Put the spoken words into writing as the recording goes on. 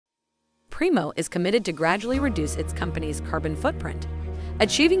Premo is committed to gradually reduce its company's carbon footprint,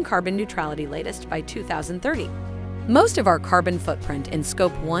 achieving carbon neutrality latest by 2030. Most of our carbon footprint in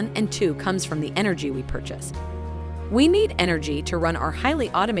Scope 1 and 2 comes from the energy we purchase. We need energy to run our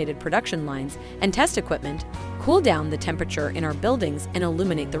highly automated production lines and test equipment, cool down the temperature in our buildings, and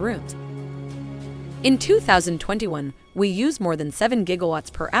illuminate the rooms. In 2021, we use more than 7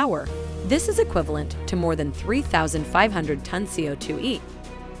 gigawatts per hour. This is equivalent to more than 3,500 tons CO2e.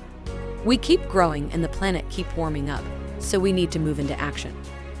 We keep growing and the planet keep warming up, so we need to move into action.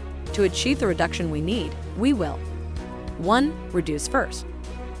 To achieve the reduction we need, we will 1. Reduce first.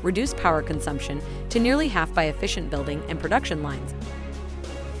 Reduce power consumption to nearly half by efficient building and production lines.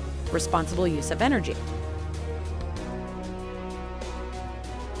 Responsible use of energy.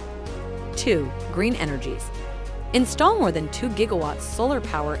 2. Green energies. Install more than 2 gigawatts solar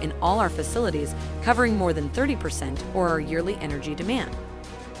power in all our facilities, covering more than 30% or our yearly energy demand.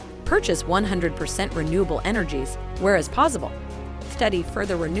 Purchase 100% renewable energies where as possible. Study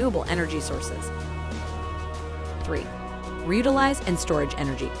further renewable energy sources. 3. Reutilize and storage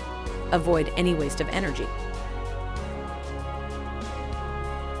energy. Avoid any waste of energy.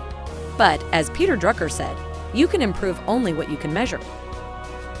 But, as Peter Drucker said, you can improve only what you can measure.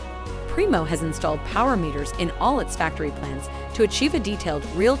 Premo has installed power meters in all its factory plants to achieve a detailed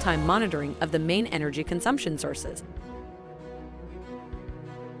real-time monitoring of the main energy consumption sources.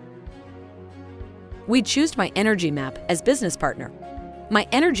 We choose MyEnergyMap as business partner.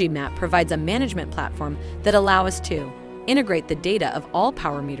 MyEnergyMap provides a management platform that allows us to integrate the data of all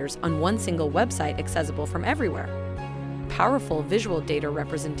power meters on one single website accessible from everywhere. Powerful visual data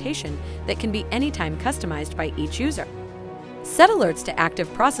representation that can be anytime customized by each user. Set alerts to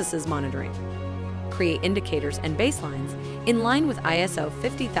active processes monitoring. Create indicators and baselines in line with ISO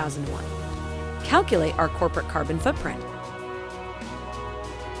 50001. Calculate our corporate carbon footprint.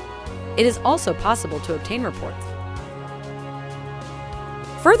 It is also possible to obtain reports.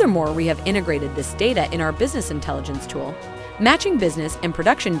 Furthermore, we have integrated this data in our business intelligence tool, matching business and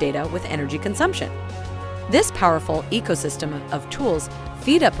production data with energy consumption. This powerful ecosystem of tools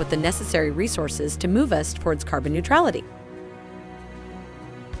feed up with the necessary resources to move us towards carbon neutrality.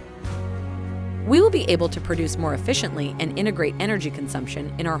 We will be able to produce more efficiently and integrate energy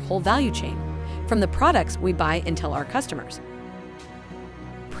consumption in our whole value chain, from the products we buy until our customers.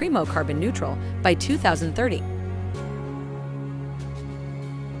 Premo carbon neutral by 2030.